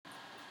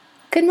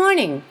Good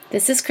morning.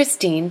 This is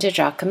Christine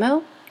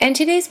DiGiacomo, and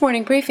today's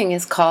morning briefing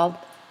is called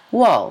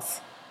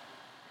Walls.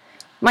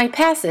 My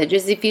passage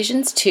is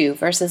Ephesians 2,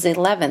 verses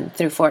 11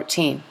 through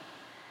 14.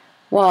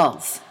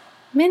 Walls.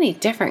 Many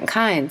different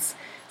kinds.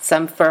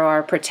 Some for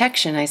our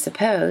protection, I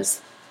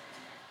suppose.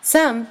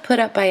 Some put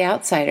up by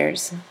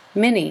outsiders.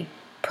 Many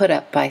put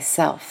up by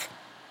self.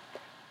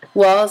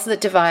 Walls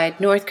that divide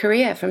North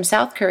Korea from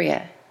South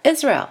Korea,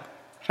 Israel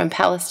from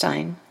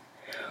Palestine.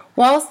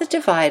 Walls that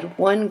divide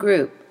one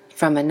group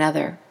from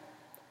another.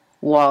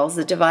 Walls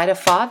that divide a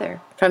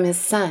father from his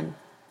son.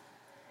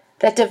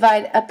 That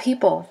divide a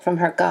people from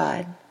her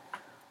God.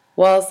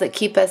 Walls that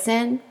keep us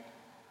in,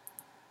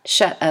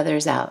 shut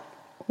others out.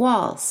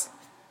 Walls.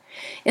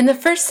 In the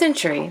first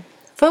century,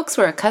 folks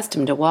were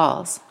accustomed to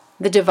walls.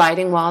 The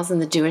dividing walls in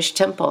the Jewish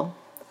temple.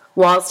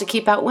 Walls to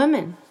keep out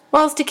women.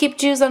 Walls to keep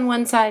Jews on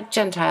one side,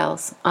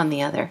 Gentiles on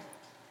the other.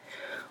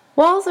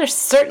 Walls are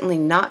certainly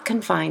not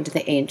confined to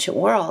the ancient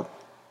world.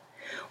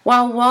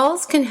 While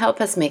walls can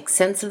help us make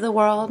sense of the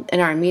world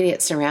and our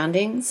immediate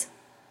surroundings,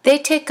 they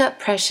take up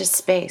precious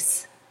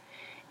space.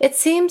 It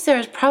seems there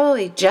is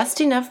probably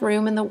just enough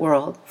room in the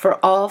world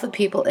for all the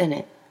people in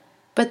it,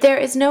 but there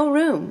is no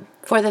room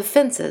for the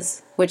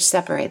fences which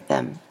separate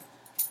them.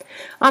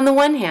 On the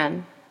one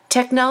hand,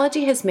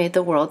 technology has made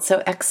the world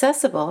so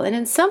accessible and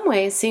in some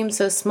ways seems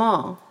so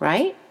small,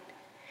 right?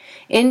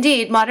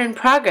 Indeed, modern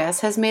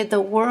progress has made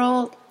the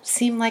world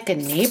seem like a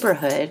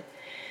neighborhood.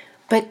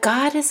 But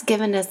God has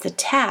given us the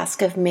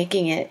task of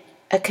making it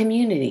a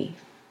community,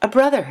 a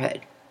brotherhood.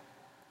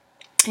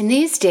 In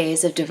these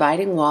days of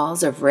dividing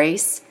walls of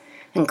race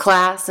and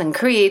class and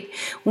creed,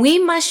 we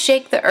must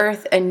shake the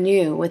earth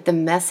anew with the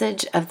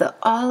message of the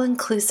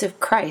all-inclusive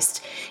Christ,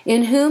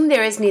 in whom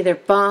there is neither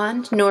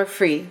bond nor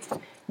free,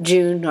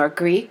 Jew nor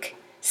Greek,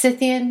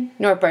 Scythian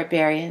nor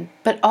barbarian,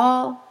 but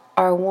all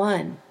are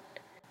one.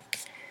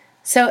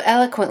 So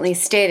eloquently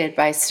stated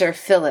by Sir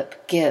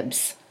Philip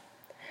Gibbs.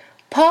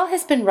 Paul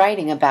has been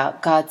writing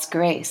about God's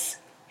grace,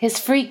 his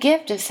free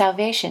gift of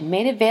salvation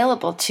made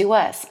available to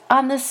us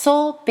on the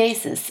sole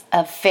basis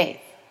of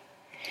faith.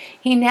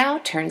 He now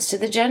turns to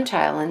the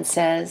Gentile and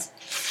says,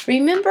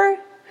 "Remember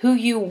who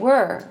you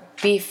were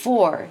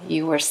before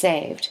you were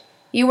saved.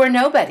 You were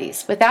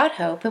nobodies, without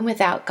hope and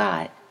without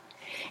God."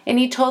 And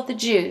he told the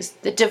Jews,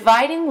 the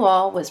dividing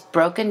wall was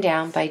broken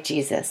down by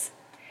Jesus.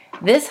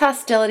 This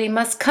hostility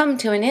must come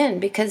to an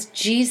end because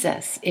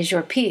Jesus is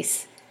your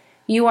peace.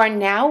 You are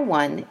now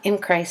one in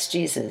Christ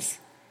Jesus.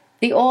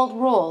 The old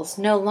rules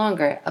no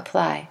longer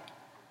apply.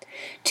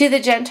 To the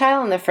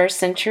Gentile in the first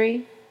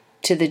century,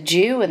 to the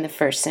Jew in the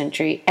first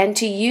century, and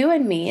to you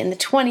and me in the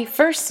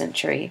 21st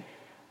century,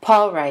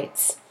 Paul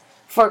writes,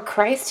 "For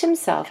Christ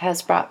himself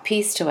has brought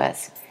peace to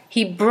us.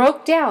 He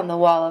broke down the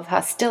wall of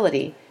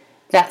hostility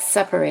that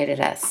separated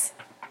us."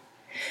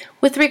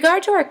 With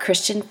regard to our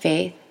Christian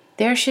faith,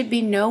 there should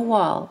be no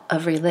wall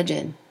of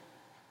religion,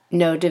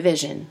 no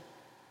division.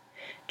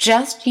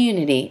 Just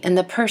unity in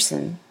the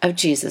person of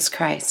Jesus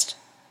Christ.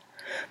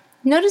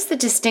 Notice the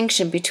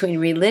distinction between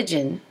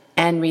religion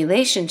and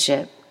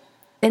relationship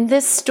in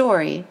this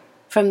story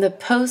from the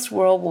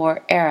post-World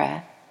War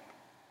era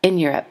in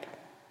Europe.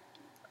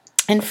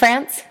 In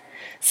France,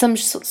 some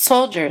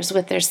soldiers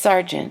with their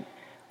sergeant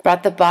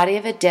brought the body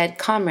of a dead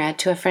comrade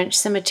to a French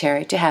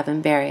cemetery to have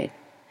him buried.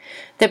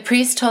 The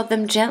priest told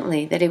them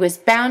gently that he was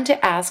bound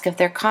to ask if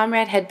their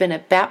comrade had been a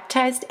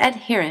baptized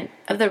adherent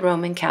of the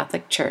Roman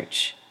Catholic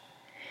Church.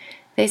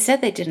 They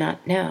said they did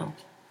not know.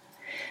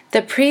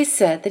 The priest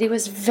said that he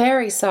was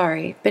very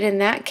sorry, but in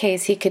that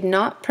case he could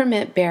not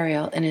permit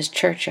burial in his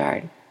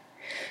churchyard.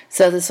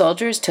 So the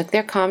soldiers took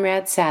their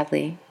comrade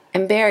sadly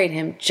and buried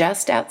him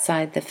just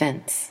outside the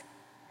fence.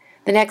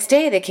 The next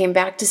day they came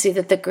back to see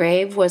that the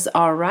grave was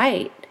all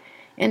right,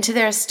 and to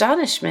their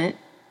astonishment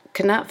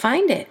could not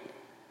find it.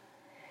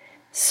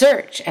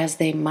 Search as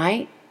they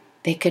might,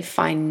 they could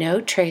find no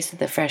trace of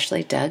the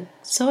freshly dug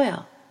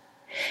soil.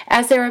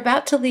 As they were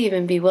about to leave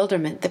in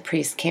bewilderment, the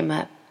priest came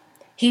up.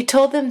 He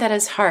told them that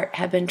his heart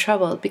had been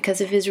troubled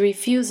because of his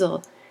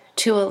refusal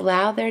to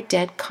allow their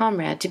dead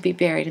comrade to be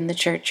buried in the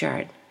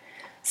churchyard.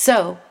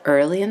 So,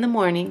 early in the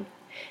morning,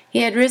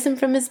 he had risen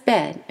from his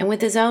bed and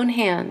with his own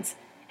hands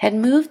had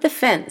moved the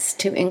fence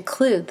to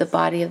include the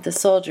body of the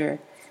soldier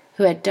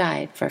who had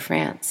died for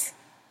France.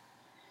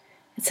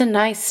 It's a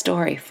nice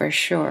story for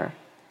sure.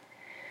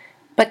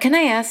 But can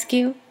I ask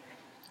you,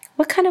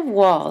 what kind of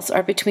walls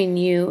are between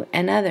you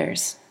and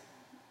others?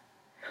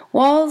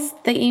 Walls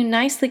that you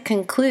nicely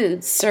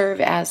conclude serve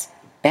as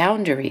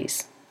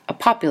boundaries, a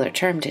popular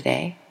term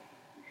today.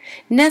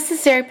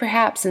 Necessary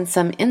perhaps in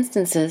some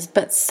instances,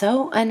 but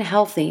so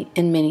unhealthy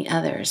in many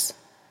others.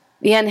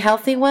 The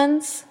unhealthy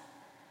ones?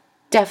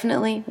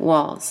 Definitely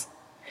walls.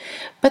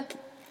 But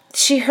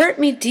she hurt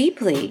me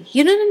deeply.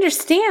 You don't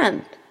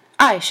understand.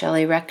 I shall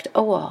erect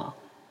a wall.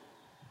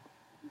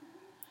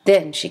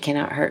 Then she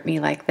cannot hurt me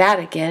like that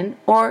again,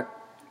 or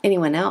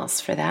anyone else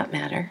for that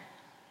matter.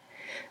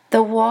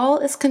 The wall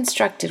is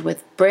constructed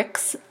with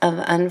bricks of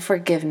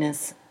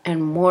unforgiveness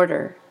and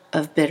mortar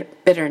of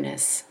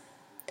bitterness.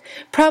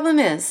 Problem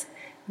is,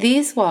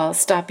 These walls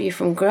stop you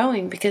from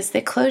growing because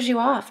they close you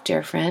off,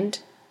 dear friend.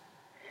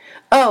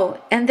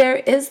 Oh, and there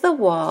is the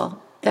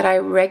wall that I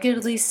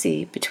regularly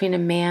see between a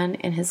man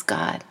and his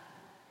God,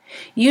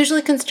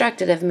 usually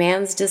constructed of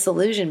man's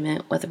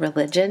disillusionment with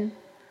religion,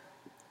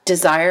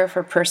 desire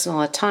for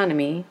personal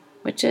autonomy,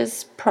 which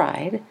is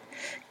pride,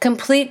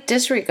 complete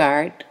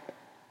disregard,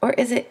 or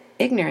is it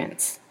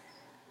ignorance,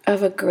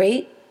 of a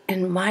great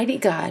and mighty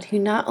God who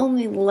not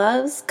only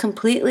loves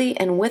completely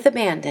and with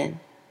abandon,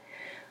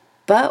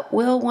 but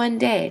will one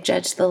day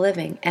judge the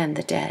living and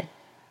the dead.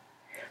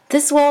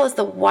 This wall is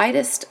the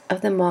widest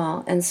of them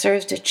all and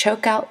serves to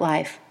choke out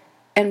life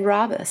and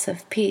rob us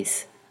of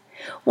peace.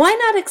 Why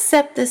not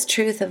accept this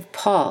truth of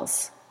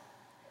Paul's?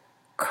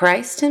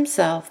 Christ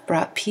himself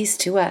brought peace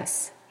to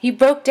us. He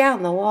broke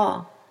down the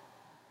wall.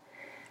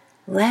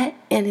 Let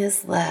in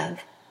his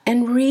love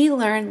and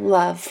relearn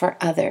love for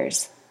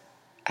others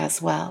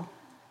as well.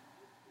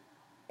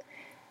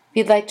 If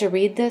you'd like to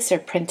read this or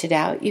print it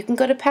out, you can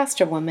go to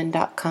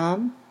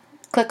pastorwoman.com,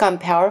 click on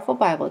Powerful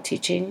Bible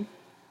Teaching,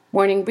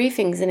 Morning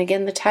Briefings, and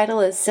again the title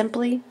is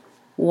simply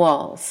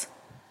Walls.